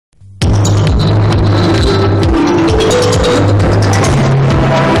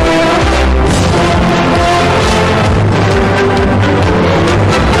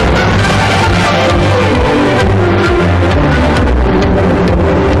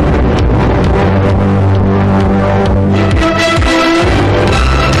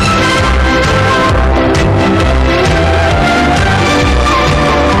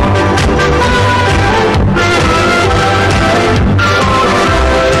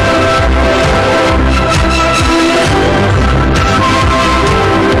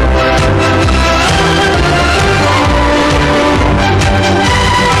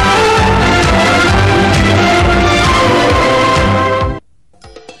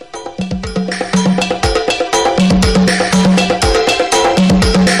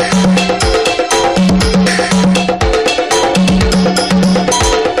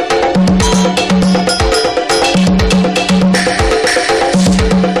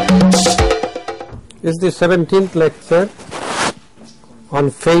Is the 17th lecture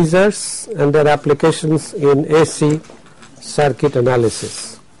on phasors and their applications in AC circuit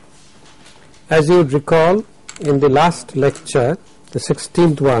analysis. As you recall, in the last lecture, the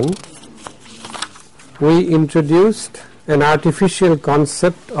 16th one, we introduced an artificial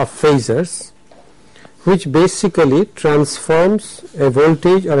concept of phasors, which basically transforms a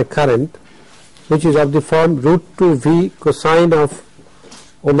voltage or a current which is of the form root 2 V cosine of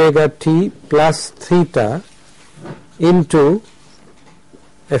omega t plus theta into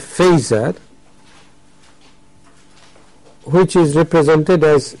a phasor which is represented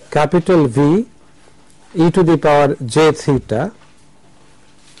as capital V e to the power j theta,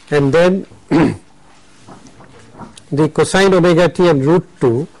 and then the cosine omega t and root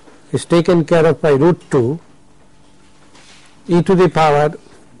 2 is taken care of by root 2 e to the power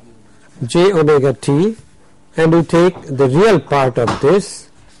j omega t, and we take the real part of this.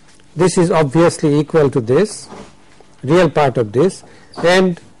 This is obviously equal to this real part of this,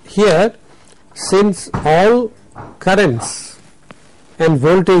 and here, since all currents and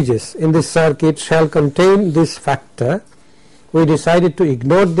voltages in this circuit shall contain this factor, we decided to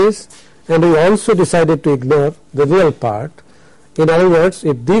ignore this, and we also decided to ignore the real part. In other words,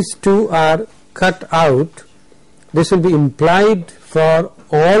 if these two are cut out, this will be implied for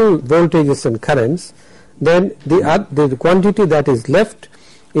all voltages and currents. Then the quantity that is left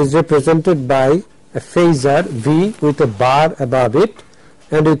is represented by a phasor V with a bar above it,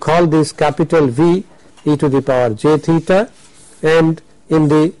 and we call this capital V e to the power j theta, and in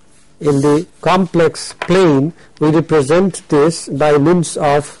the complex plane we represent this by means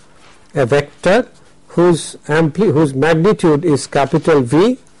of a vector whose magnitude is capital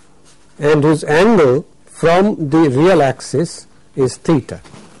V and whose angle from the real axis is theta.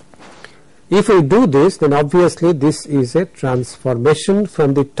 If we do this, then obviously this is a transformation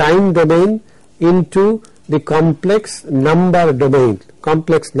from the time domain into the complex number domain,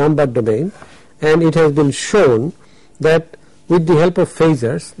 and it has been shown that with the help of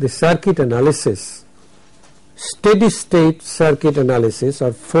phasors, the circuit analysis, steady state circuit analysis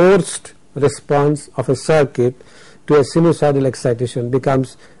or forced response of a circuit to a sinusoidal excitation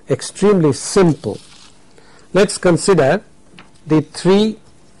becomes extremely simple. Let's consider the three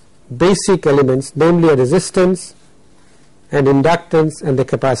basic elements, namely a resistance, an inductance, and a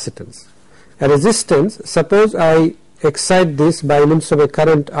capacitance. A resistance, suppose I excite this by means of a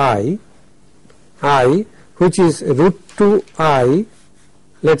current I which is root 2 I,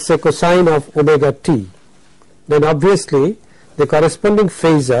 let's say cosine of omega t, then obviously the corresponding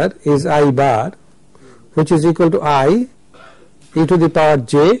phasor is I bar, which is equal to I e to the power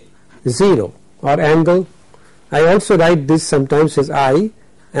j 0, or angle. I also write this sometimes as I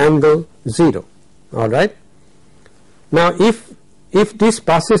angle 0. All right. Now if this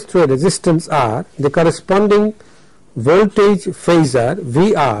passes through a resistance R, the corresponding voltage phasor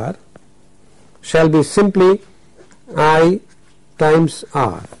VR shall be simply I times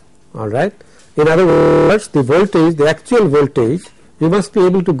R. All right. In other words, the voltage, the actual voltage, you must be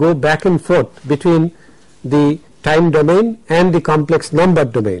able to go back and forth between the time domain and the complex number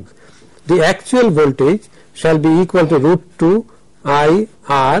domain. The actual voltage shall be equal to root 2 I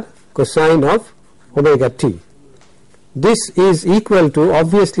R cosine of omega t. This is equal to,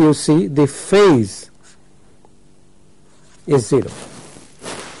 obviously you see, the phase is 0.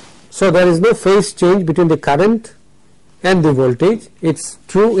 So there is no phase change between the current and the voltage. It's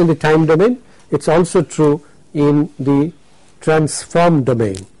true in the time domain, it's also true in the transform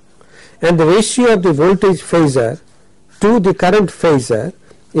domain, and the ratio of the voltage phasor to the current phasor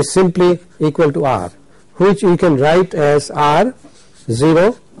is simply equal to R, which we can write as R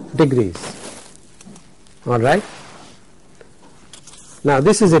 0 degrees. All right. Now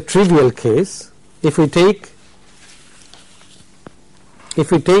this is a trivial case. If we take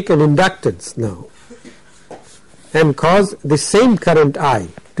an inductance now and cause the same current I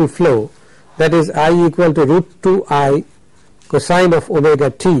to flow, that is I equal to root 2 I cosine of omega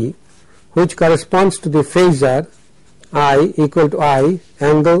t, which corresponds to the phasor I equal to I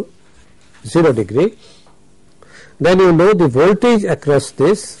angle 0 degree, then you know the voltage across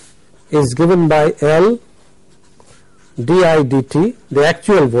this is given by L di dt, the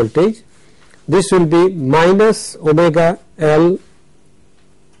actual voltage. This will be minus omega L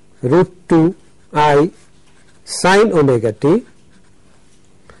root 2 I sine omega t,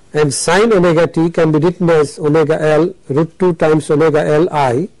 and sine omega t can be written as omega L root 2 times omega L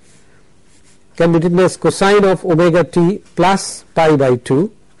I, can be written as cosine of omega t plus pi by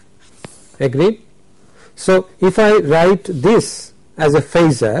 2. Agreed? So if I write this as a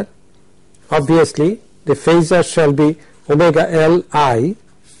phasor, obviously the phasor shall be omega L I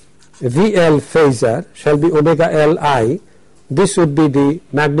VL phasor shall be omega Li. This would be the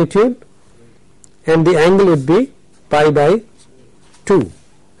magnitude and the angle would be pi by 2.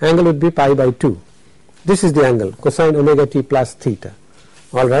 Angle would be pi by 2. This is the angle, cosine omega t plus theta.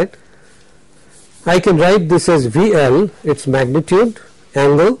 Alright. I can write this as VL, its magnitude,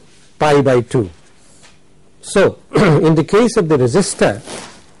 angle pi by 2. So in the case of the resistor,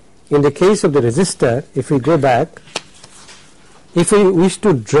 if we go back, if we wish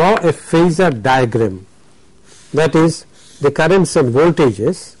to draw a phasor diagram, that is the currents and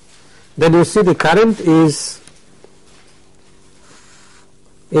voltages, then you see the current is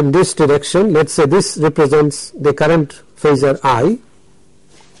in this direction. Let's say this represents the current phasor I.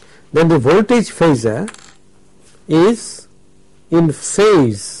 Then the voltage phasor is in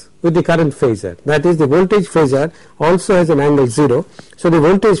phase with the current phasor. That is, the voltage phasor also has an angle 0. So the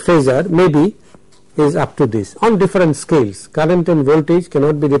voltage phasor maybe is up to this on different scales. Current and voltage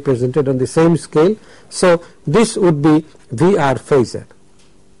cannot be represented on the same scale. So this would be VR phasor.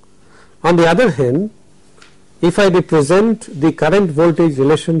 On the other hand, if I represent the current voltage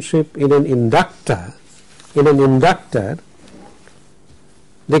relationship in an inductor, the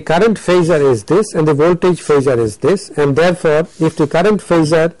current phasor is this and the voltage phasor is this, and therefore if the current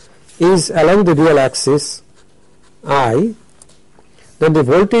phasor is along the real axis I, then the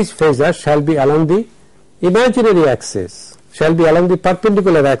voltage phasor shall be along the imaginary axis, shall be along the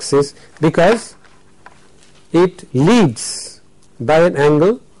perpendicular axis, because it leads by an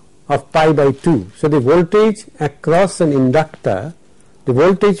angle of pi by 2. So the voltage across an inductor, the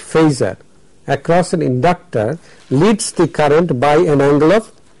voltage phasor across an inductor leads the current by an angle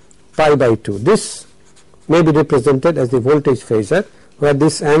of pi by 2. This may be represented as the voltage phasor, where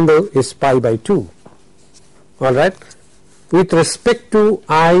this angle is pi by 2. Alright. With respect to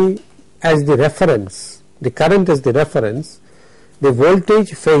I as the reference, the current as the reference, the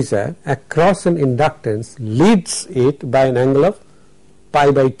voltage phasor across an inductance leads it by an angle of pi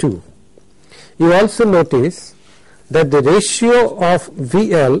by 2. You also notice that the ratio of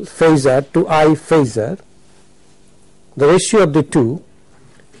VL phasor to I phasor, the ratio of the two,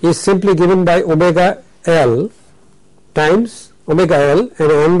 is simply given by omega L times omega L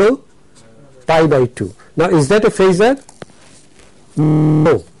and angle pi by 2. Now is that a phasor?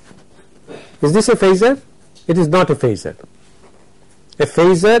 No. Is this a phasor? It is not a phasor. A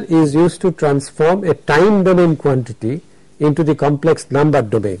phasor is used to transform a time domain quantity into the complex number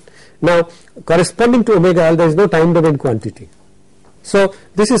domain. Now corresponding to omega L, there is no time domain quantity. So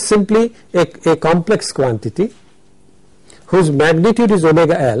this is simply a complex quantity whose magnitude is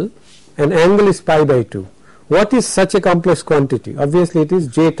omega L and angle is pi by 2. What is such a complex quantity? Obviously it is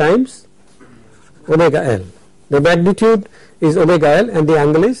J times omega L. The magnitude is omega L and the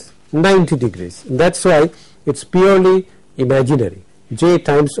angle is 90 degrees. That is why it is purely imaginary, J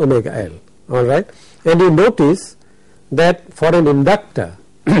times omega L. Alright. And you notice that for an inductor,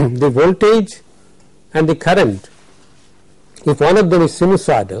 the voltage and the current, if one of them is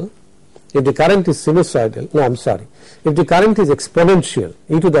sinusoidal, if the current is sinusoidal, no, I am sorry, if the current is exponential,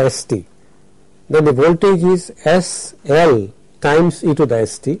 e to the st, then the voltage is SL times e to the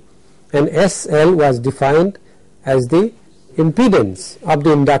st, and SL was defined as the impedance of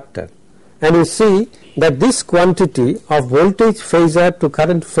the inductor. And you see that this quantity of voltage phasor to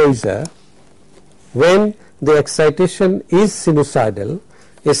current phasor, when the excitation is sinusoidal,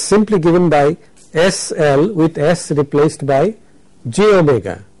 is simply given by SL with S replaced by j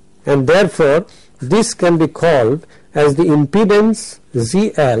omega, and therefore this can be called as the impedance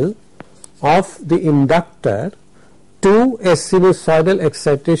ZL of the inductor to a sinusoidal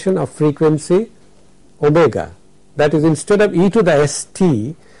excitation of frequency omega. That is, instead of e to the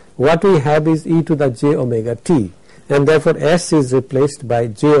st, what we have is e to the j omega t, and therefore S is replaced by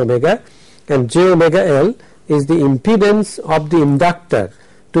j omega, and j omega L is the impedance of the inductor.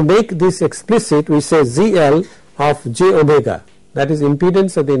 To make this explicit, we say ZL of j omega, that is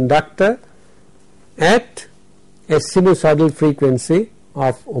impedance of the inductor at a sinusoidal frequency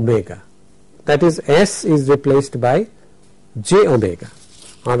of omega. That is, S is replaced by j omega.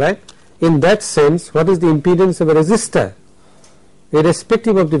 Alright. In that sense, what is the impedance of a resistor?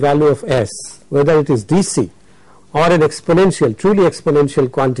 Irrespective of the value of S, whether it is DC or an exponential, truly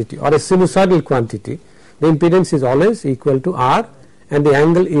exponential quantity, or a sinusoidal quantity, the impedance is always equal to R and the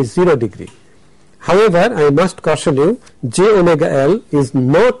angle is 0 degree. However, I must caution you, j omega L is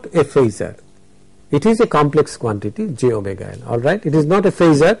not a phasor. It is a complex quantity, j omega L. Alright, it is not a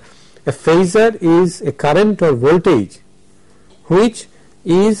phasor. A phasor is a current or voltage which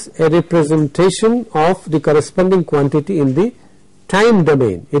is a representation of the corresponding quantity in the time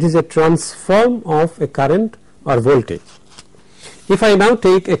domain. It is a transform of a current or voltage. If I now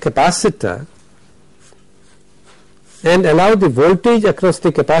take a capacitor and allow the voltage across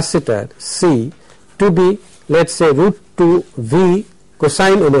the capacitor C to be, let us say, root 2 V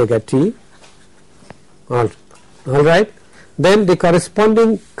cosine omega t, all right, then the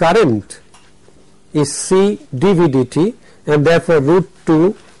corresponding current is C dV dt, and therefore root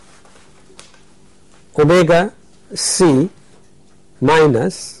 2 omega C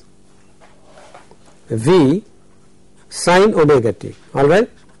minus V sine omega t, all right.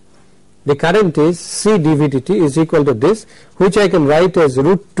 The current is C dV dt is equal to this, which I can write as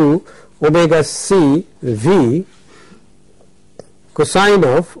root 2 omega C V cosine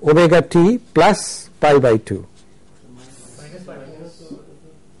of omega t plus pi by 2.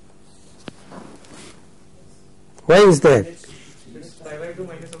 Why is that? It's pi by 2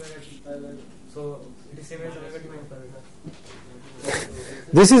 minus omega t. So it is same as omega t minus pi by 2.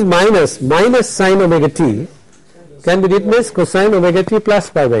 This is minus sine omega t can be written as cosine omega t plus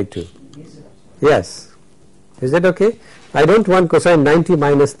pi by 2. Yes. Is that okay? I don't want cosine 90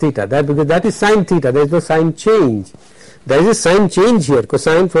 minus theta, that because that is sine theta, there is no sine change. There is a sine change here,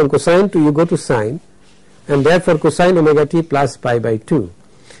 cosine, from cosine to you go to sine, and therefore cosine omega t plus pi by 2.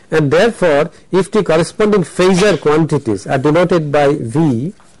 And therefore, if the corresponding phasor quantities are denoted by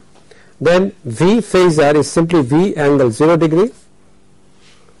V, then V phasor is simply V angle 0 degree,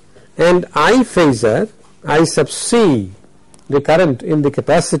 and I phasor, I sub C, the current in the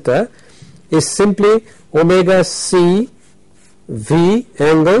capacitor, is simply omega C V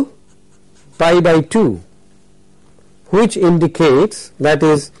angle pi by 2, which indicates, that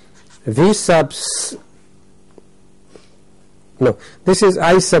is V sub no, this is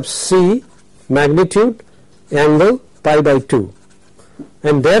I sub C magnitude angle pi by 2,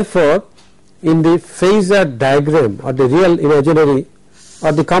 and therefore in the phasor diagram or the real imaginary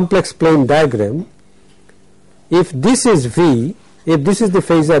or the complex plane diagram, if this is V, if this is the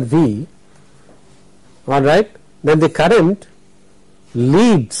phasor V, all right, then the current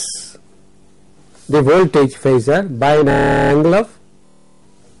leads the voltage phasor by an angle of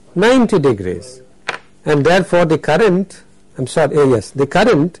 90 degrees, and therefore the current, the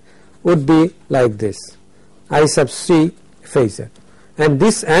current would be like this, I sub C phasor, and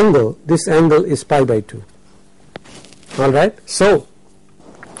this angle is pi by 2, all right. So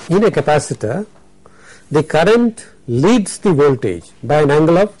in a capacitor, the current leads the voltage by an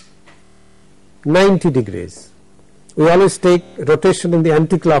angle of 90 degrees. We always take rotation in the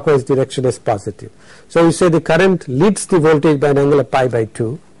anti-clockwise direction as positive. So we say the current leads the voltage by an angle of pi by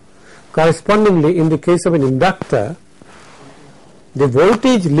 2. Correspondingly, in the case of an inductor, the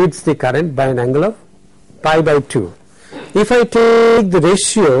voltage leads the current by an angle of pi by 2. If I take the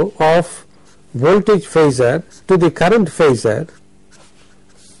ratio of voltage phasor to the current phasor,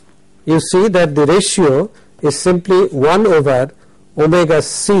 you see that the ratio is simply 1 over omega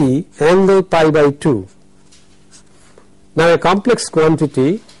C angle pi by 2. Now a complex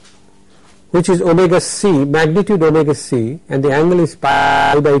quantity which is omega C, magnitude omega C, and the angle is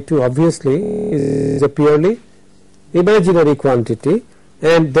pi by 2, obviously is a purely imaginary quantity,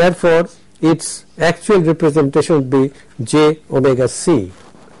 and therefore its actual representation would be j omega C.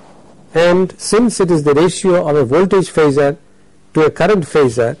 And since it is the ratio of a voltage phasor to a current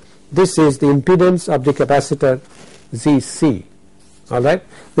phasor, this is the impedance of the capacitor ZC. All right,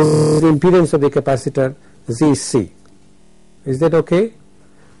 this is the impedance of the capacitor ZC. Is that okay?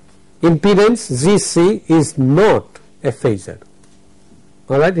 Impedance ZC is not a phasor.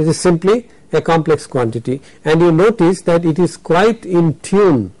 All right, it is simply a complex quantity, and you notice that it is quite in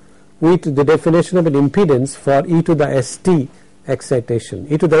tune with the definition of an impedance for e to the st excitation.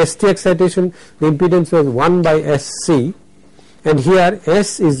 E to the st excitation, the impedance was 1 by SC, and here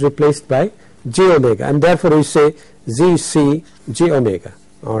S is replaced by j omega, and therefore we say ZC j omega.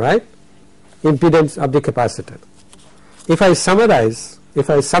 All right, impedance of the capacitor. If I summarize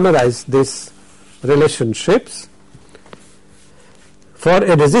these relationships, for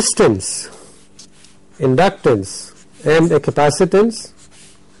a resistance, inductance, and a capacitance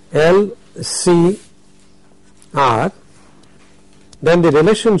L, C, R, then the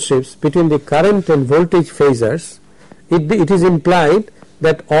relationships between the current and voltage phasors, it is implied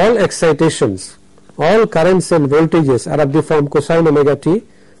that all excitations, all currents and voltages are of the form cosine omega t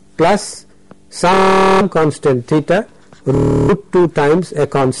plus some constant theta root 2 times a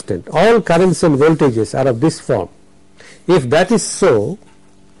constant. All currents and voltages are of this form. If that is so,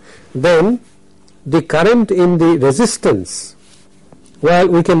 then the current in the resistance, well,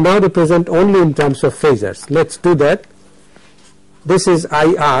 we can now represent only in terms of phasors. Let's do that. This is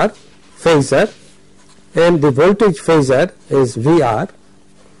IR phasor, and the voltage phasor is VR.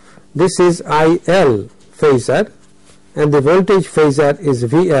 This is IL phasor, and the voltage phasor is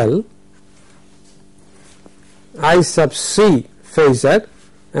VL, I sub C phasor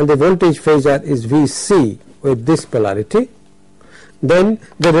and the voltage phasor is VC with this polarity, then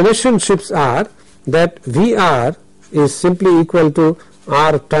the relationships are that VR is simply equal to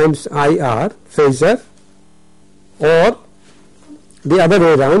R times IR phasor, or the other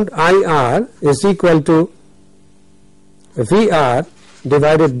way around, IR is equal to VR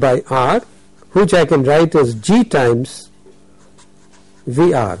divided by R, which I can write as G times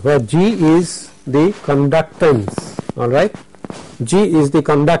VR, where G is the conductance, all right. G is the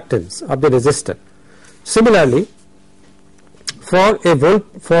conductance of the resistor. Similarly, for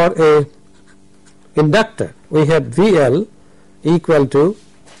a inductor, we have VL equal to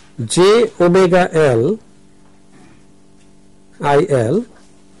J omega L IL.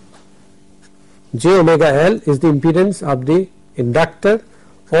 J omega L is the impedance of the inductor,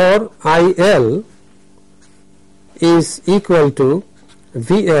 or IL is equal to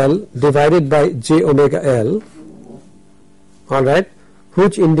VL divided by J omega L, all right,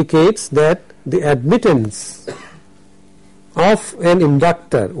 which indicates that the admittance of an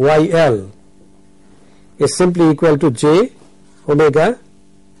inductor YL is simply equal to J omega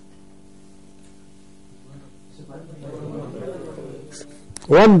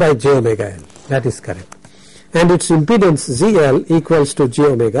 1 by J omega L. That is correct. And its impedance ZL equals to J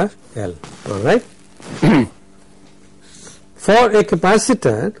omega L. All right. For a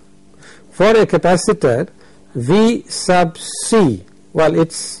capacitor, V sub C, well,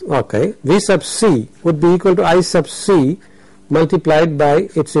 it's okay. V sub C would be equal to I sub C multiplied by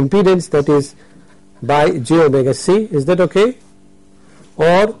its impedance, that is by J omega C. Is that okay?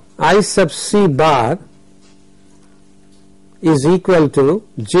 Or I sub C bar is equal to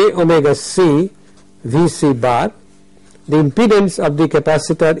J omega C VC bar. The impedance of the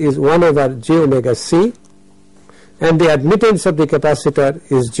capacitor is 1 over J omega C, and the admittance of the capacitor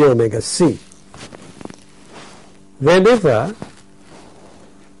is J omega C. Whenever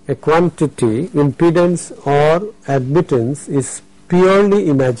a quantity, impedance or admittance, is purely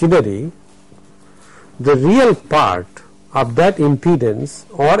imaginary, the real part of that impedance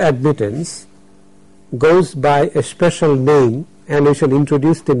or admittance goes by a special name, and we shall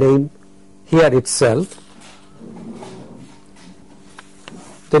introduce the name here itself.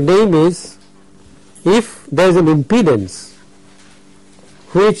 The name is, if there is an impedance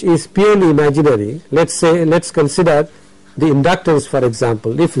which is purely imaginary, let's consider the inductance, for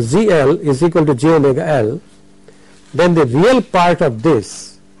example. If ZL is equal to J omega L, then the real part of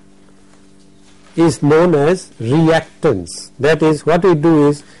this is known as reactance. That is, what we do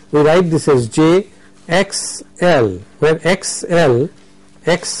is we write this as J XL, where XL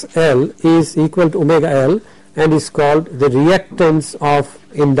is equal to omega L and is called the reactance of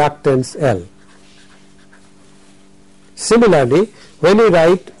inductance L. Similarly, when we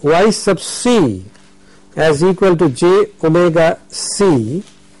write Y sub C as equal to J omega C,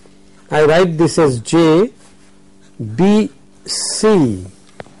 I write this as J BC,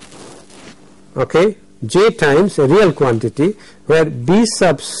 okay, J times a real quantity, where B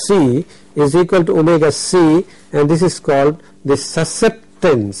sub C is equal to omega C, and this is called the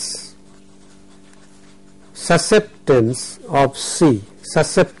susceptance of C,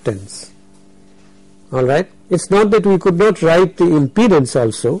 susceptance. All right. It's not that we could not write the impedance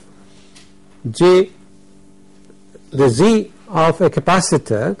also. The Z of a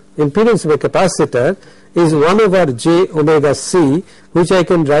capacitor, impedance of a capacitor, is 1 over J omega C, which I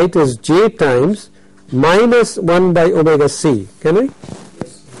can write as J times minus 1 by omega C. Can we?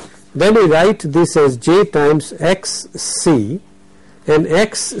 Yes. Then we write this as J times XC, and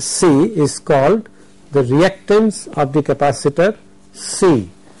XC is called the reactance of the capacitor C.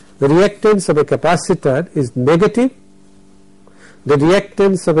 The reactance of a capacitor is negative. The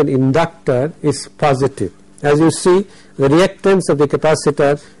reactance of an inductor is positive. As you see, the reactance of the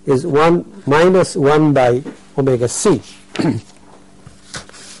capacitor is 1 minus 1 by omega C.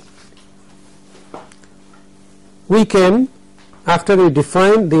 We can, after we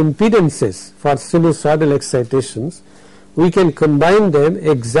define the impedances for sinusoidal excitations, we can combine them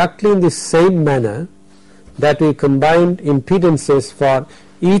exactly in the same manner that we combined impedances for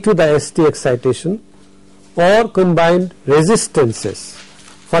e to the st excitation, or combined resistances.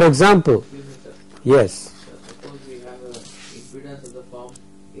 For example, yes. Suppose we have an impedance of the form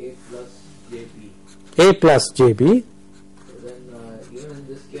A plus JB. A plus JB. So then even in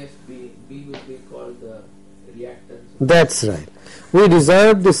this case B will be called the reactance. That's right. We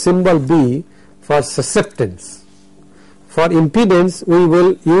reserve the symbol B for susceptance. For impedance we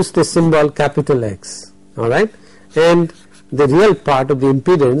will use the symbol capital X. Alright. And the real part of the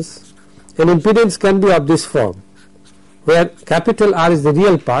impedance, an impedance can be of this form. where capital R is the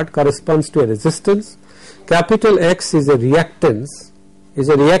real part, corresponds to a resistance, capital X is a reactance,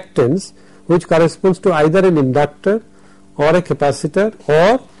 which corresponds to either an inductor or a capacitor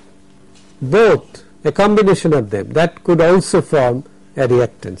or both, a combination of them, that could also form a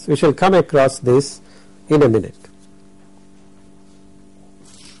reactance. We shall come across this in a minute.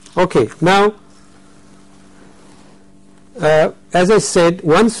 Okay, now as I said,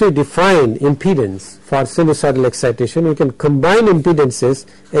 once we define impedance for sinusoidal excitation, we can combine impedances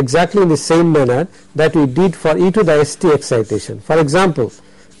exactly in the same manner that we did for e to the st excitation. For example,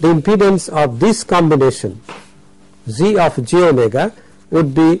 the impedance of this combination Z of j omega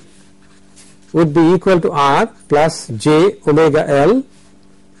would be equal to R plus j omega L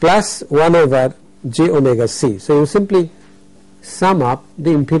plus 1 over j omega C. So you simply sum up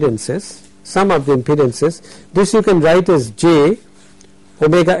the impedances. This you can write as j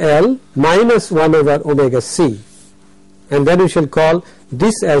omega L minus 1 over omega C, and then we shall call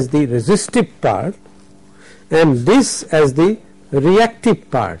this as the resistive part and this as the reactive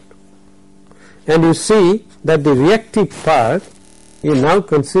part. And you see that the reactive part now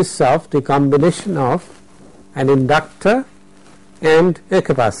consists of the combination of an inductor and a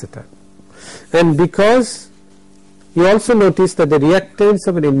capacitor. And because you also notice that the reactance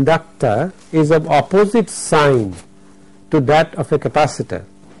of an inductor is of opposite sign to that of a capacitor,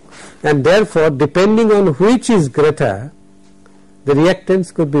 and therefore depending on which is greater, the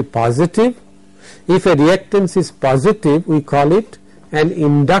reactance could be positive. If a reactance is positive, we call it an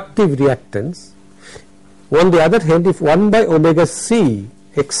inductive reactance. On the other hand, if 1 by omega C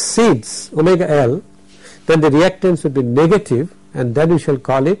exceeds omega L, then the reactance would be negative, and then we shall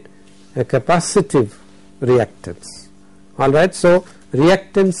call it a capacitive reactance. Alright, so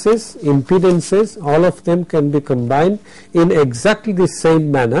reactances, impedances, all of them can be combined in exactly the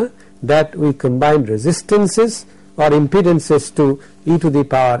same manner that we combine resistances or impedances to e to the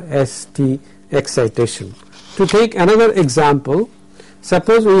power st excitation. To take another example,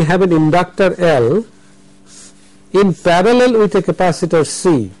 suppose we have an inductor L in parallel with a capacitor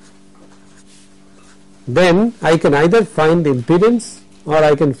C, then I can either find the impedance or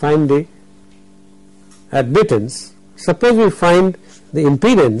I can find the admittance. Suppose we find the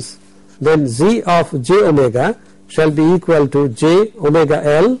impedance, then Z of j omega shall be equal to j omega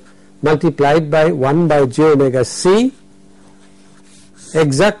L multiplied by 1 by j omega C,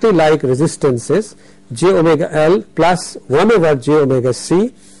 exactly like resistances, j omega L plus 1 over j omega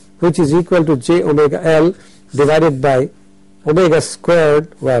C, which is equal to j omega L divided by omega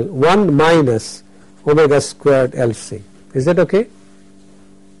squared, 1 minus omega squared LC. Is that okay?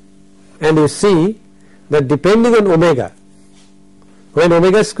 And you see that depending on omega, when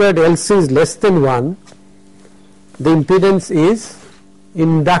omega squared LC is less than 1, the impedance is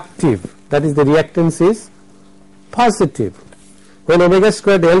inductive, that is, the reactance is positive. When omega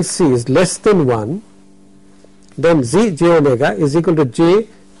squared LC is less than 1, then Z j omega is equal to j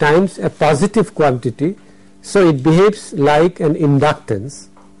times a positive quantity, so it behaves like an inductance.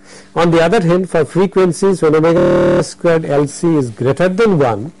 On the other hand, for frequencies when omega squared LC is greater than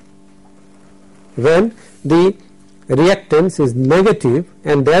 1, when the reactance is negative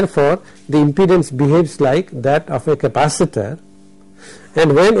and therefore the impedance behaves like that of a capacitor,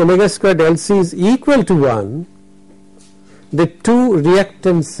 and when omega squared LC is equal to 1, the two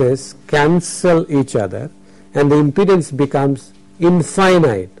reactances cancel each other and the impedance becomes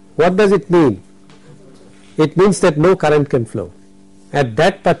infinite. What does it mean? It means that no current can flow at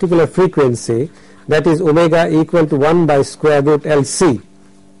that particular frequency, that is omega equal to 1 by square root LC,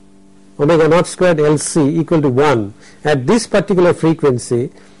 omega naught squared LC equal to 1. At this particular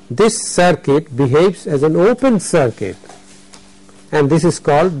frequency, this circuit behaves as an open circuit, and this is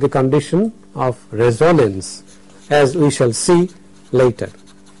called the condition of resonance, as we shall see later.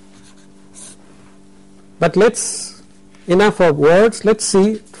 But enough of words, let's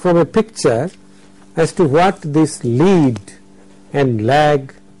see from a picture as to what this lead and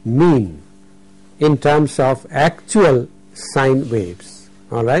lag mean in terms of actual sine waves.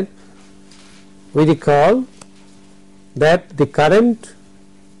 Alright, we recall that the current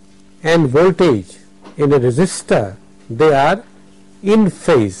and voltage in a resistor, they are in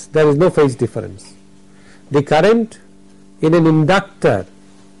phase, there is no phase difference. The current in an inductor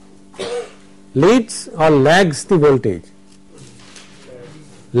leads or lags the voltage?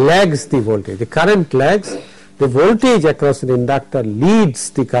 Lags the voltage. The current lags, the voltage across an inductor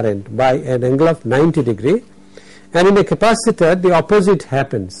leads the current by an angle of 90 degree, and in a capacitor the opposite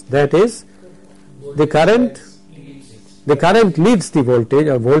happens, that is, the current leads the voltage,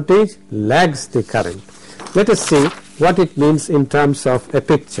 or voltage lags the current. Let us see what it means in terms of a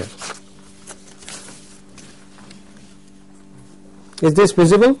picture. Is this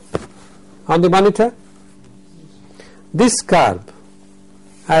visible on the monitor? This curve,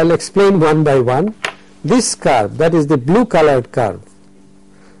 I will explain one by one. This curve, that is the blue colored curve,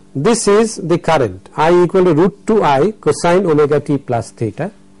 this is the current I equal to root 2I cosine omega t plus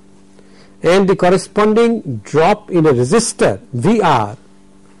theta, and the corresponding drop in a resistor VR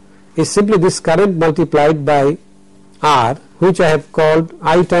is simply this current multiplied by R, which I have called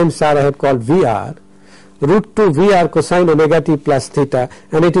I times R, I have called VR, root 2 VR cosine omega t plus theta,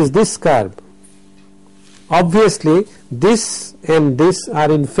 and it is this curve. Obviously this and this are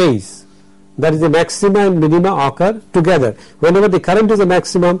in phase, that is the maxima and minima occur together. Whenever the current is a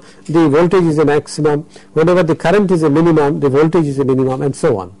maximum, the voltage is a maximum. Whenever the current is a minimum, the voltage is a minimum, and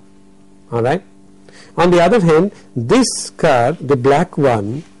so on. Alright. On the other hand, this curve, the black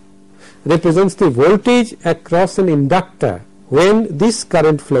one, represents the voltage across an inductor when this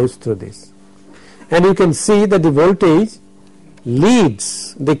current flows through this. And you can see that the voltage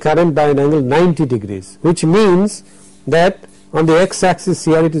leads the current by an angle 90 degrees, which means that on the x-axis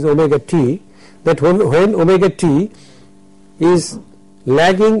here it is omega t, that when omega t is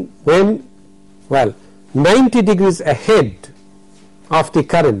lagging, 90 degrees ahead of the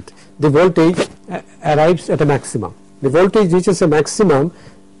current, the voltage arrives at a maximum. The voltage reaches a maximum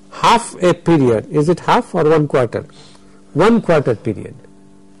half a period. Is it half or 1 quarter? 1 quarter period.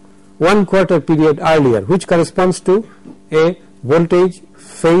 1 quarter period earlier, which corresponds to a voltage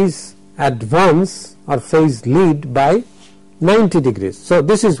phase advance or phase lead by 90 degrees. So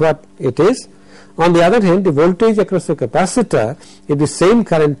this is what it is. On the other hand, the voltage across a capacitor, if the same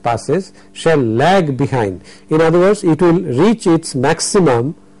current passes, shall lag behind. In other words, it will reach its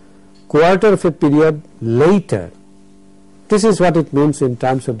maximum quarter of a period later. This is what it means in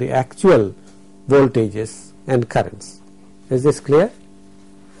terms of the actual voltages and currents. Is this clear?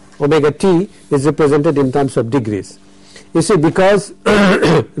 Omega t is represented in terms of degrees. You see, because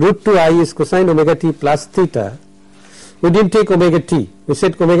root 2I is cosine omega t plus theta, we didn't take omega t, we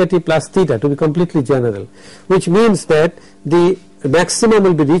said omega t plus theta to be completely general, which means that the maximum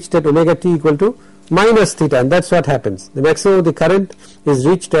will be reached at omega t equal to minus theta, and that's what happens. The maximum of the current is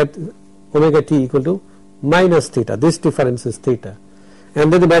reached at omega t equal to minus theta. This difference is theta.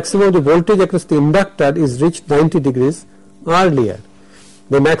 And then the maximum of the voltage across the inductor is reached 90 degrees earlier.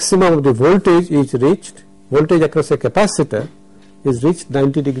 The maximum of the voltage is reached, voltage across a capacitor is reached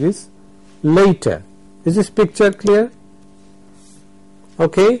 90 degrees later. Is this picture clear?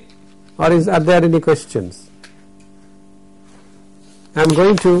 Okay, or are there any questions? I am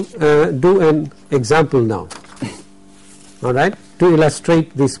going to do an example now, alright, to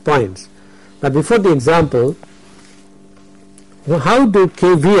illustrate these points. But before the example, how do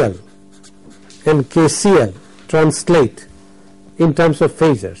KVL and KCL translate in terms of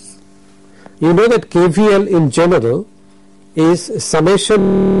phasors? You know that KVL in general is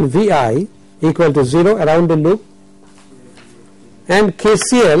summation VI equal to 0 around the loop, and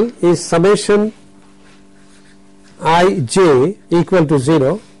KCL is summation Ij equal to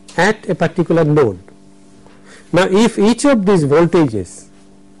 0 at a particular node. Now if each of these voltages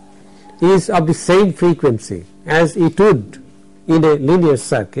is of the same frequency as it would in a linear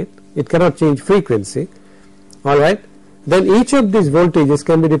circuit, it cannot change frequency, alright, then each of these voltages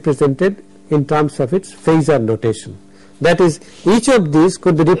can be represented in terms of its phasor notation. That is, each of these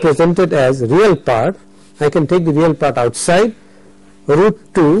could be represented as real part. I can take the real part outside,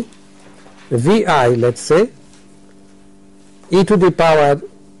 root 2 Vi, let us say, e to the power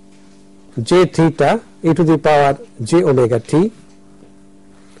j theta e to the power j omega t.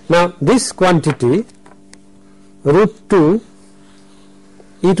 Now this quantity root 2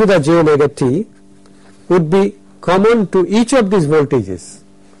 e to the j omega t would be common to each of these voltages,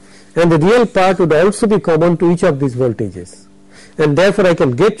 and the real part would also be common to each of these voltages, and therefore I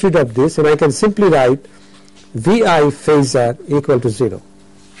can get rid of this and I can simply write Vi phasor equal to 0.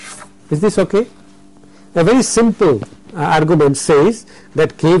 Is this okay? A very simple argument says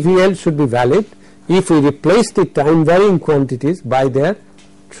that KVL should be valid if we replace the time varying quantities by their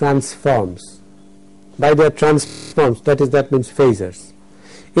transforms, that means phasors.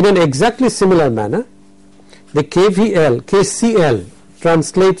 In an exactly similar manner, the KCL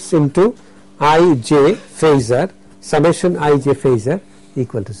translates into Ij phasor, summation Ij phasor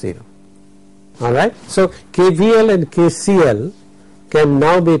equal to 0. Alright, so KVL and KCL can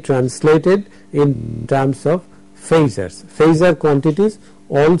now be translated in terms of phasors. Phasor quantities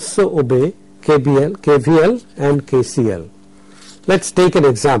also obey KVL and KCL. Let us take an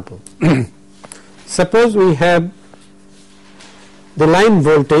example. Suppose we have the line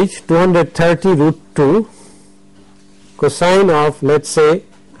voltage 230 root 2 cosine of, let us say,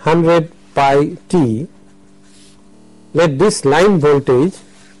 100 pi t let this line voltage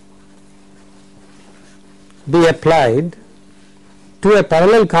be applied to a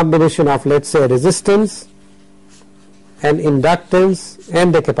parallel combination of, let us say, a resistance, an inductance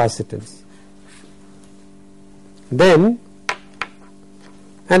and a capacitance. Then,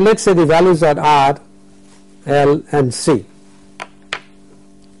 and let us say the values are R, L and C.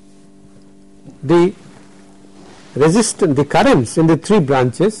 The resistance, the currents in the three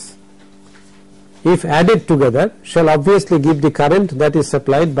branches, if added together, shall obviously give the current that is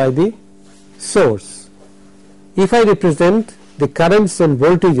supplied by the source. If I represent the currents and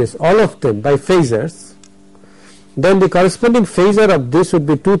voltages, all of them, by phasors, then the corresponding phasor of this would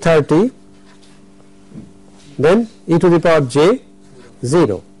be 230, then e to the power j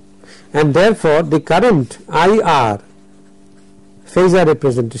 0, and therefore the current IR phasor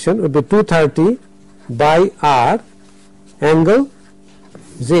representation would be 230 by R angle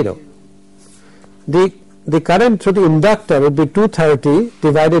 0. The current through the inductor would be 230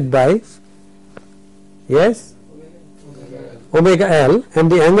 divided by, yes, omega L, and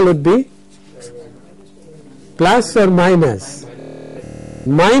the angle would be plus or minus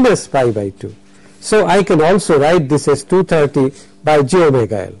pi by 2. So I can also write this as 230 by j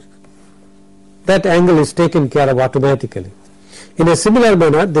omega L. That angle is taken care of automatically. In a similar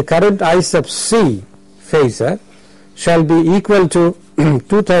manner, the current I sub C phasor shall be equal to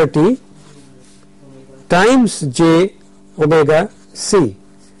 230 times j omega C.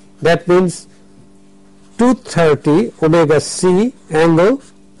 That means 230 omega C angle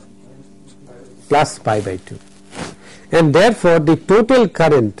plus pi by 2. And therefore, the total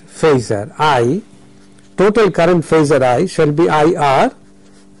current phasor I, shall be IR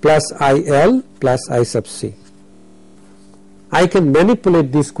plus IL plus I sub C. I can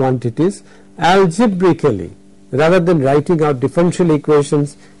manipulate these quantities algebraically rather than writing out differential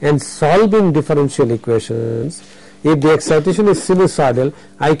equations and solving differential equations. If the excitation is sinusoidal,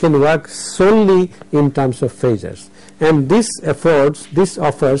 I can work solely in terms of phasors, and this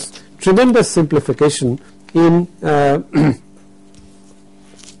offers tremendous simplification in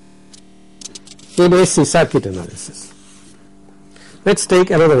in AC circuit analysis. Let us take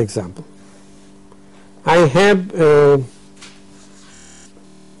another example. I have a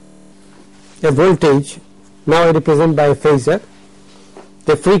voltage, now I represent by a phasor.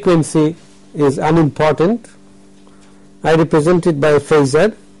 The frequency is unimportant. I represent it by a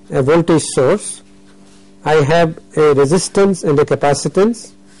phasor, a voltage source. I have a resistance and a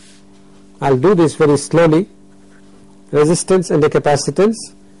capacitance. I will do this very slowly. Resistance and a capacitance,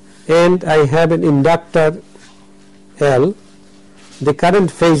 and I have an inductor L. The current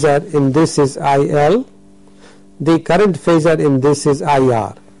phasor in this is IL. The current phasor in this is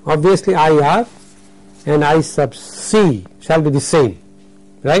IR. Obviously IR and I sub C shall be the same,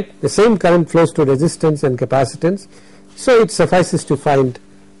 right? The same current flows to resistance and capacitance, so it suffices to find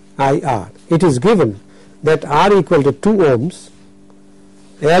IR. It is given that R equal to 2 ohms,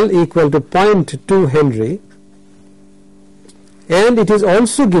 L equal to 0.2 Henry, and it is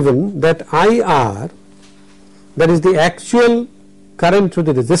also given that IR, that is the actual current through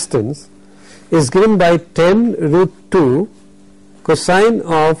the resistance, is given by 10 root 2 cosine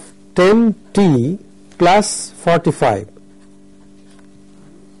of 10t plus 45.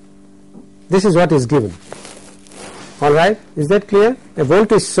 This is what is given. Alright, is that clear? A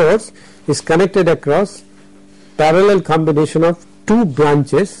voltage source is connected across parallel combination of two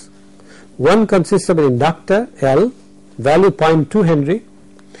branches. One consists of an inductor L, value 0.2 Henry,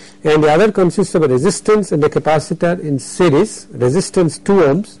 and the other consists of a resistance and a capacitor in series, resistance 2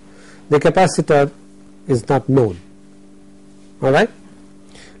 ohms, the capacitor is not known. Alright.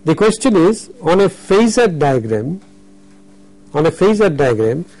 The question is, on a phasor diagram,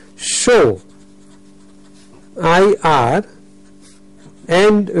 show IR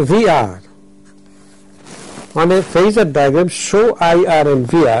and VR. On a phasor diagram, show IR and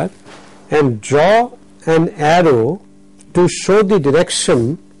VR and draw an arrow to show the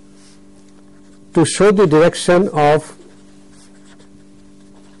direction of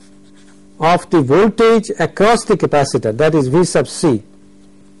the voltage across the capacitor, that is V sub C.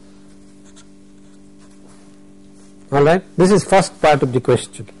 Alright, this is first part of the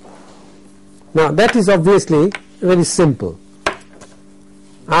question. Now that is obviously very simple.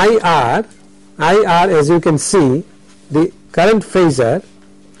 IR as you can see, the current phasor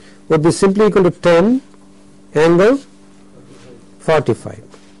would be simply equal to 10 angle 45,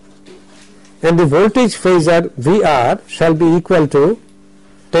 and the voltage phasor VR shall be equal to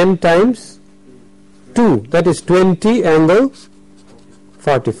 10 times 2, that is 20 angle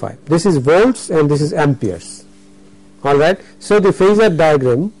 45. This is volts and this is amperes. Alright, so the phasor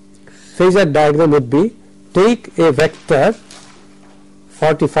diagram would be take a vector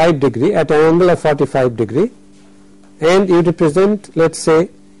 45 degree at an angle of 45 degree, and you represent, let's say,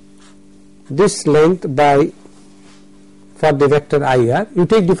 this length by, for the vector IR, you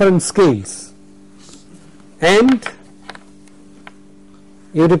take different scales and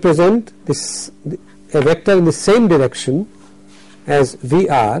you represent this a vector in the same direction as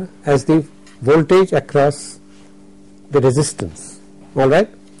VR as the voltage across the resistance. All right.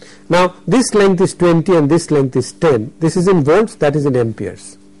 Now this length is 20 and this length is 10. This is in volts, that is in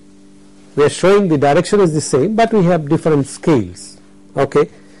amperes. We are showing the direction is the same, but we have different scales. Okay.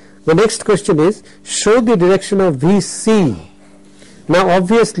 The next question is, show the direction of VC. Now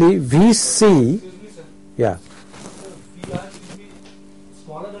obviously VC, Excuse me, sir. yeah, VR will be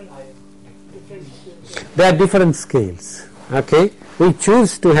smaller than IR. there are different scales. Okay, we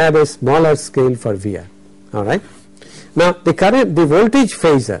choose to have a smaller scale for VR. All right. Now the voltage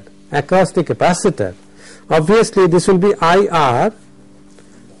phasor across the capacitor, obviously this will be IR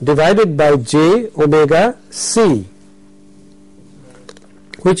divided by J omega C,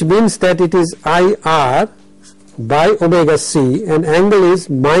 which means that it is IR by omega C, and angle is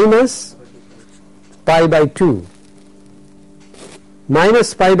minus pi by 2.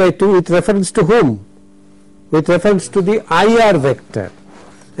 Minus pi by 2 with reference to whom? With reference to the IR vector,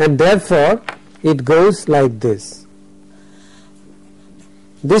 and therefore it goes like this.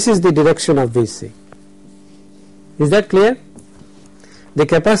 This is the direction of VC. Is that clear? The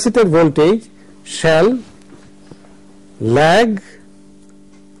capacitor voltage shall lag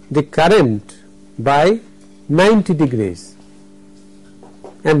the current by 90 degrees,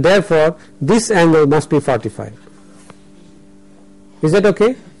 and therefore this angle must be 45. Is that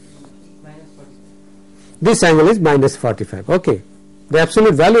okay? Minus 40. This angle is minus 45. Okay. The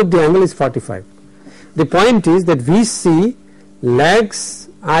absolute value of the angle is 45. The point is that VC lags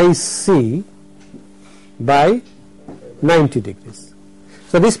IC by 90 degrees.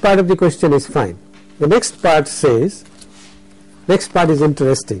 So this part of the question is fine. The next part says, next part is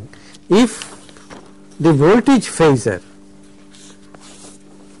interesting. If the voltage phasor,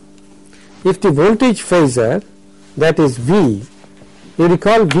 that is V, you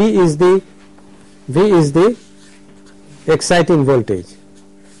recall V is the exciting voltage.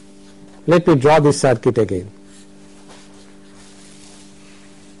 Let me draw this circuit again.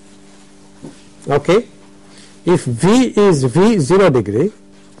 Okay, if V is V 0 degree,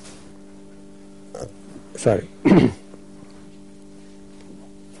 sorry,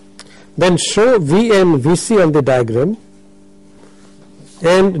 then show V and VC on the diagram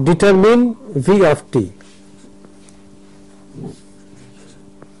and determine V of t.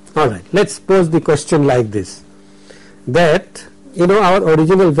 Alright, let's pose the question like this, that our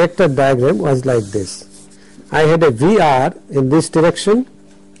original vector diagram was like this. I had a VR in this direction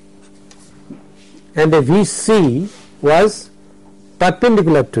and a VC was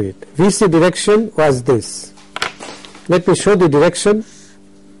perpendicular to it. VC direction was this. Let me show the direction.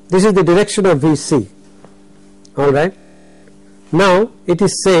 This is the direction of VC. Alright. Now it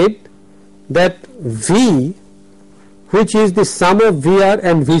is said that V, which is the sum of VR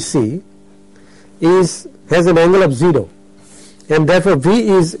and VC, has an angle of 0, and therefore V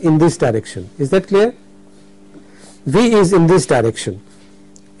is in this direction. Is that clear? V is in this direction,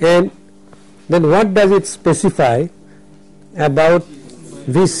 and then what does it specify about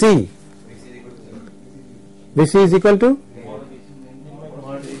VC? VC is equal to?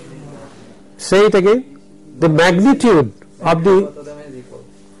 Say it again. The magnitude of the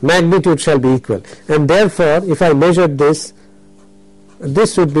magnitude shall be equal, and therefore if I measure this,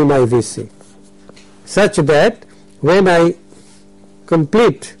 this would be my VC, such that when I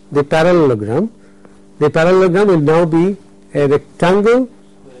complete the parallelogram will now be a rectangle,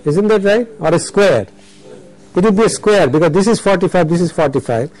 isn't that right, or a square? It would be a square, because this is 45, this is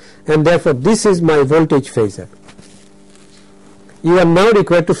 45, and therefore this is my voltage phasor. You are now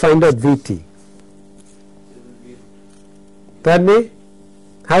required to find out VT. Pardon me?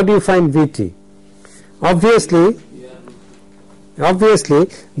 How do you find VT? Obviously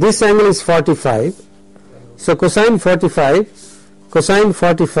this angle is 45, so cosine 45,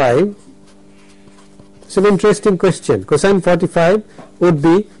 it's an interesting question. Cosine 45 would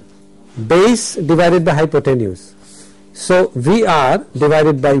be base divided by hypotenuse, so VR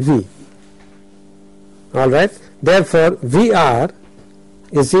divided by V. Alright, therefore VR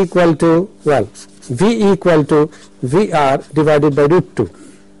is equal to, well, V equal to VR divided by root 2.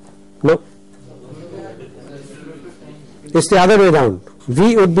 No, it's the other way around.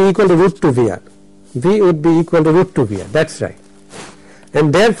 V would be equal to root 2 VR. V would be equal to root 2 VR. That's right.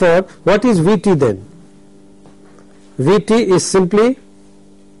 And therefore, what is VT then? VT is simply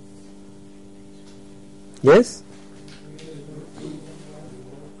Yes?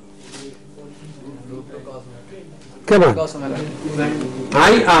 Come on.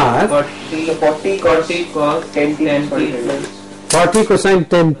 IR 40 cos 10t plus 40 cosine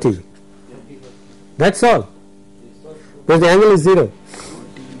 10t. That's all. Because the angle is 0.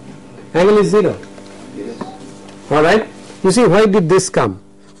 Angle is 0. Alright? You see, why did this come?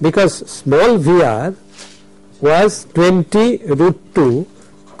 Because small VR was 20 root 2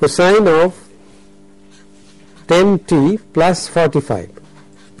 cosine of 10t plus 45.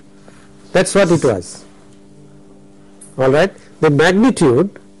 That's what it was. Alright? The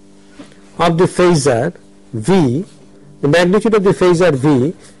magnitude of the phasor V, the magnitude of the phasor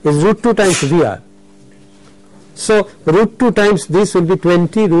V is root 2 times VR. So root 2 times this will be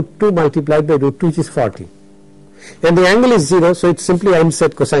 20 root 2 multiplied by root 2, which is 40. And the angle is 0, so it simply ends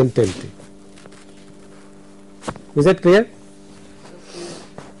at cosine 10t. Is that clear?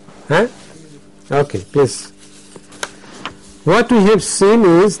 Huh? Okay, please. What we have seen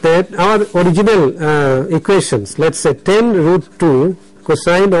is that our original equations, let's say 10 root 2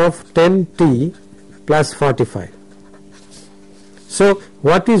 cosine of 10t plus 45. So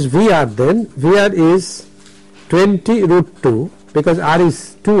what is VR then? VR is 20 root 2, because R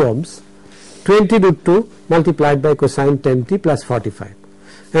is 2 ohms, 20 root 2 multiplied by cosine 10t plus 45.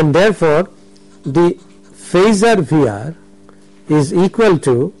 And therefore the phasor VR is equal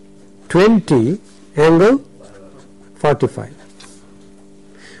to 20 angle 45.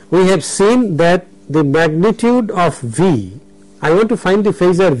 We have seen that the magnitude of V, I want to find the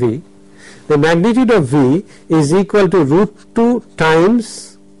phasor V, the magnitude of V is equal to root 2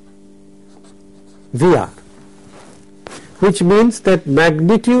 times VR, which means that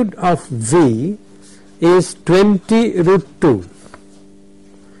magnitude of V is 20 root 2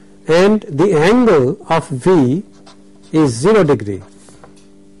 and the angle of V is 0 degree.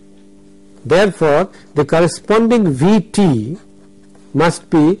 Therefore, the corresponding Vt must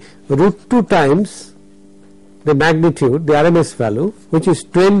be root 2 times the magnitude, the RMS value, which is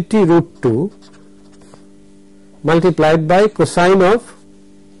 20 root 2 multiplied by cosine of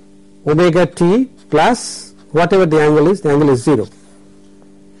omega t plus whatever the angle is 0.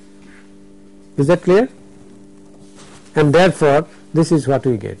 Is that clear? And therefore, this is what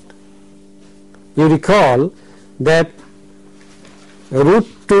we get. You recall that root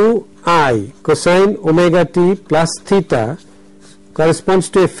 2 I cosine omega t plus theta corresponds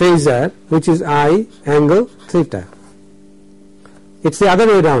to a phasor which is I angle theta. It's the other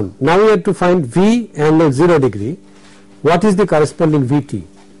way around. Now we have to find V angle 0 degree. What is the corresponding Vt?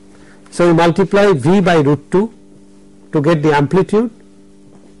 So we multiply V by root 2 to get the amplitude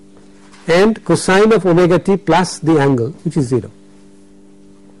and cosine of omega t plus the angle, which is 0.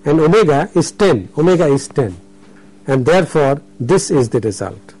 And omega is 10. Omega is 10. And therefore this is the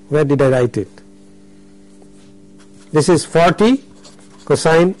result. Where did I write it? This is 40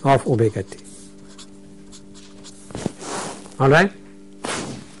 cosine of omega t. Alright?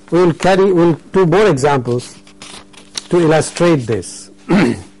 We will do more examples to illustrate this.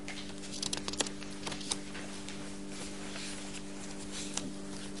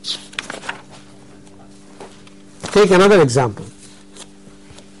 Take another example.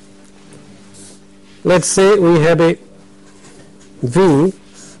 Let's say we have a V.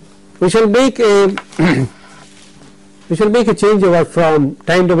 We shall make a changeover from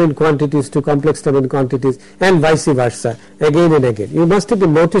time domain quantities to complex domain quantities and vice versa again and again. You must have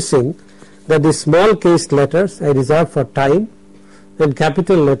been noticing that the small case letters I reserve for time and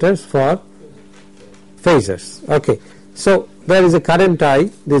capital letters for phasors. Okay, so there is a current I,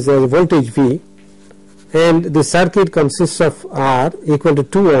 there is a voltage V, and the circuit consists of R equal to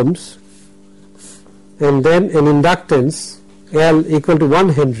 2 ohms and then an inductance L equal to 1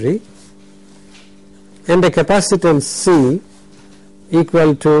 Henry and a capacitance C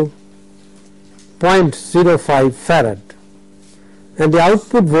equal to 0.05 farad, and the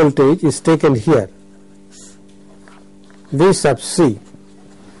output voltage is taken here, V sub C.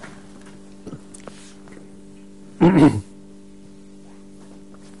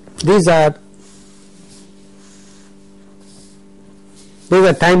 These are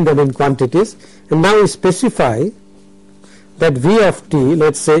time domain quantities, and now we specify that V of t,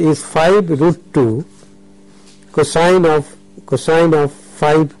 let's say, is 5 root 2 cosine of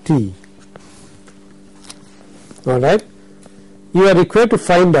 5t. Alright, you are required to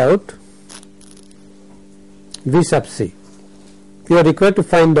find out V sub c. You are required to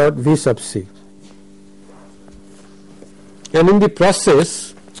find out V sub c, and in the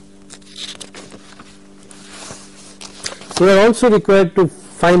process you are also required to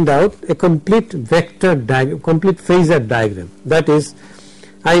find out a complete vector diagram, complete phasor diagram. That is,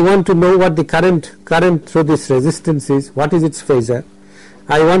 I want to know what the current through this resistance is, what is its phasor.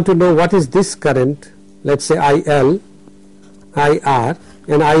 I want to know what is this current, let's say IL, IR,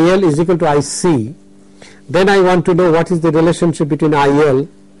 and IL is equal to IC. Then I want to know what is the relationship between IL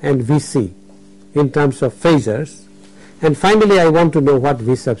and VC in terms of phasors, and finally I want to know what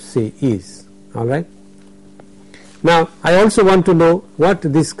V sub C is. All right. Now I also want to know what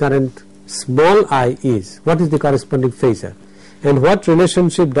this current small I is, what is the corresponding phasor, and what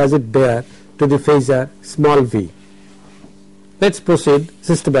relationship does it bear to the phasor small v. Let's proceed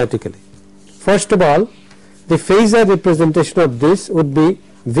systematically. First of all, the phasor representation of this would be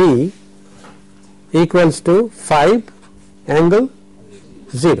V equals to 5 angle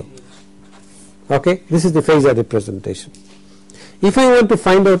 0. Okay, this is the phasor representation. If I want to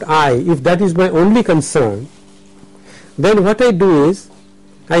find out I, if that is my only concern, then what I do is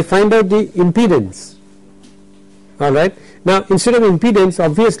I find out the impedance. All right. Now instead of impedance,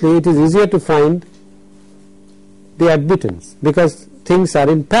 obviously it is easier to find the admittance because things are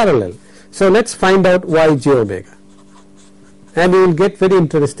in parallel. So let's find out yj omega, and we will get very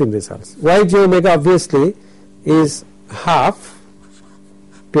interesting results. Yj omega obviously is half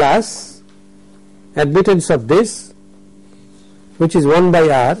plus admittance of this, which is 1 by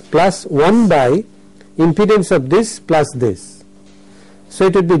r, plus 1 by impedance of this plus this. So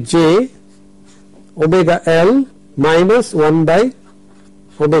it would be j omega L minus 1 by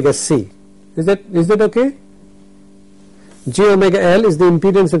omega C. Is that okay? J omega L is the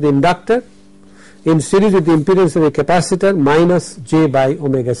impedance of the inductor in series with the impedance of the capacitor minus j by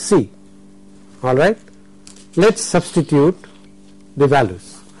omega C. All right. Let's substitute the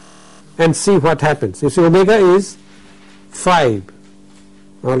values and see what happens. You see, omega is 5.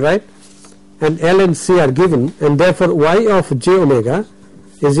 All right. And L and C are given, and therefore y of j omega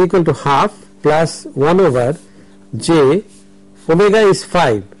is equal to half plus 1 over j. Omega is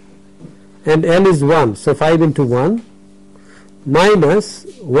 5 and L is 1, so 5 into 1 minus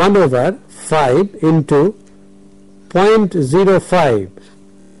 1 over 5 into 0.05.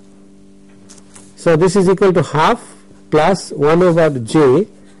 So this is equal to half plus 1 over j,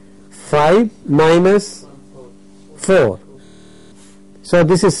 5 minus 4. So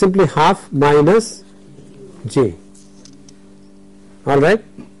this is simply half minus j. All right.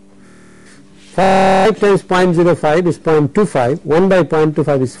 5 times 0.05 is 0.25. 1 by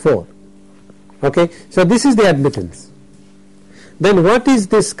 0.25 is 4. Okay. So this is the admittance. Then what is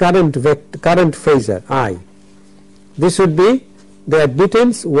this current phasor I? This would be the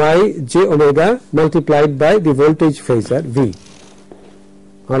admittance y j omega multiplied by the voltage phasor V.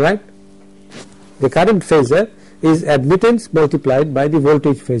 All right. The current phasor is admittance multiplied by the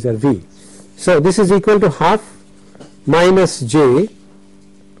voltage phasor V. So this is equal to half minus j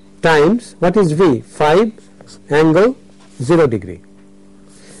times what is V? 5 angle 0 degree.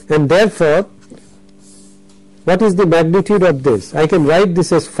 And therefore what is the magnitude of this? I can write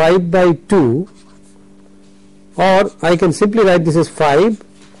this as 5 by 2, or I can simply write this as 5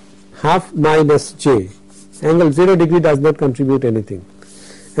 half minus j. Angle 0 degree does not contribute anything,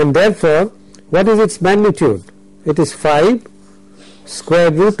 and therefore what is its magnitude? It is 5 square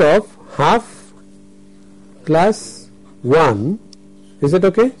root of half plus 1. Is it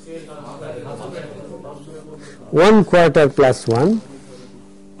okay? 1 quarter plus 1.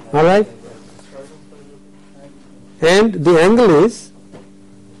 All right. And the angle is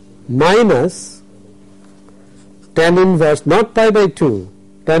minus tan inverse, not pi by 2,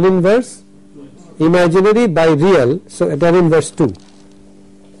 tan inverse imaginary by real, so tan inverse 2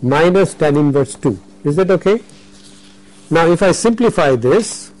 minus tan inverse 2. Is that okay? Now if I simplify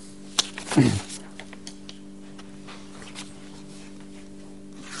this,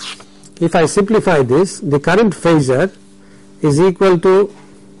 the current phasor is equal to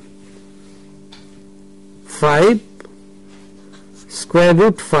 5 square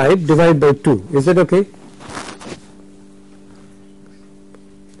root 5 divided by 2. Is that okay?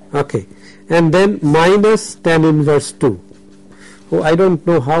 Okay. And then minus tan inverse 2. Oh, I don't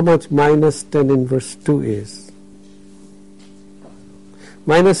know how much minus tan inverse 2 is.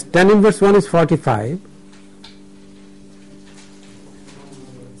 Minus tan inverse 1 is 45.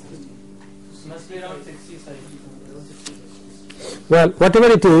 Must be around 65. Well, whatever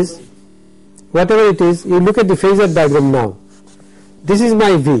it is, you look at the phasor diagram now. This is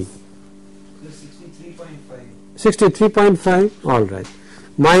my V. 63.5. 63.5, all right.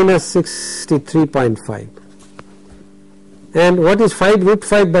 Minus 63.5. And what is 5 root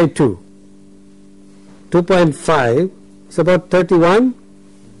 5 by 2? 2.5. It's about 31.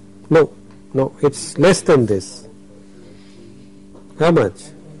 No, it's less than this. How much?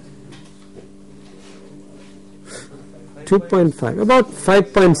 2.5, about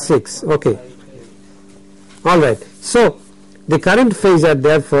 5.6. Okay. All right. So the current phasor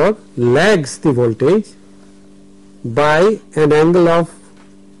therefore lags the voltage by an angle of,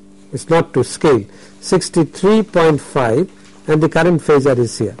 it's not to scale, 63.5, and the current phasor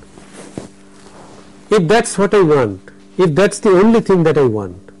is here. If that's what I want, if that's the only thing that I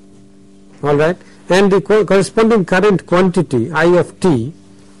want, all right, and the corresponding current quantity I of t,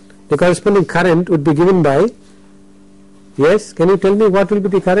 the corresponding current would be given by, yes, can you tell me what will be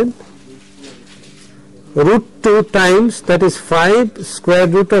the current? Root 2 times, that is 5 square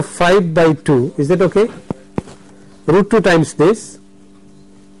root of 5 by 2, is that okay? Root 2 times this,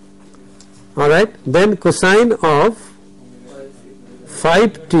 all right, then cosine of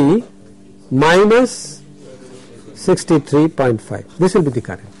 5t minus 63.5, this will be the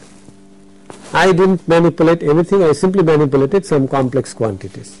current. I didn't manipulate anything, I simply manipulated some complex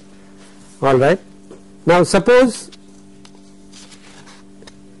quantities. All right. Now suppose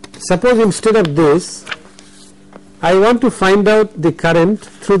instead of this, I want to find out the current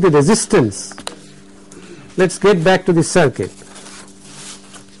through the resistance. Let's get back to the circuit.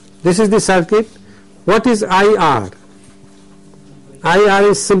 This is the circuit. What is IR? IR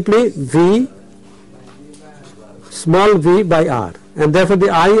is simply V, small v by R, and therefore the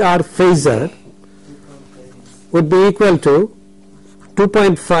IR phasor would be equal to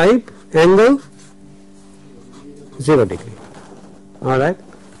 2.5 angle 0 degree. All right.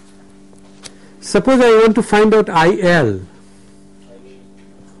 Suppose I want to find out IL.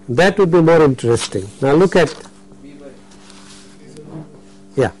 That would be more interesting. Now look at,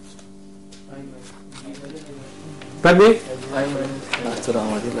 yeah. Pardon me?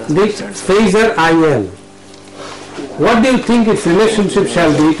 The phasor IL. What do you think its relationship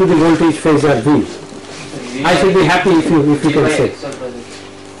shall be to the voltage phasor V? I should be happy if you can say.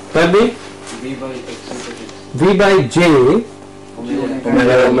 Pardon me? V by J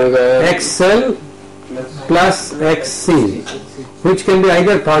XL plus XC, which can be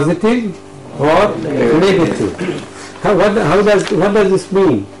either positive or negative. What does this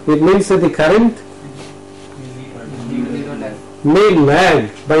mean? It means that the current may lag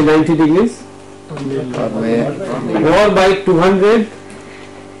by 90 degrees or by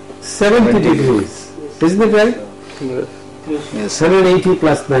 270 degrees. Isn't it right? Yes. 180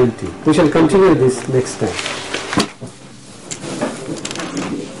 plus 90. We shall continue this next time.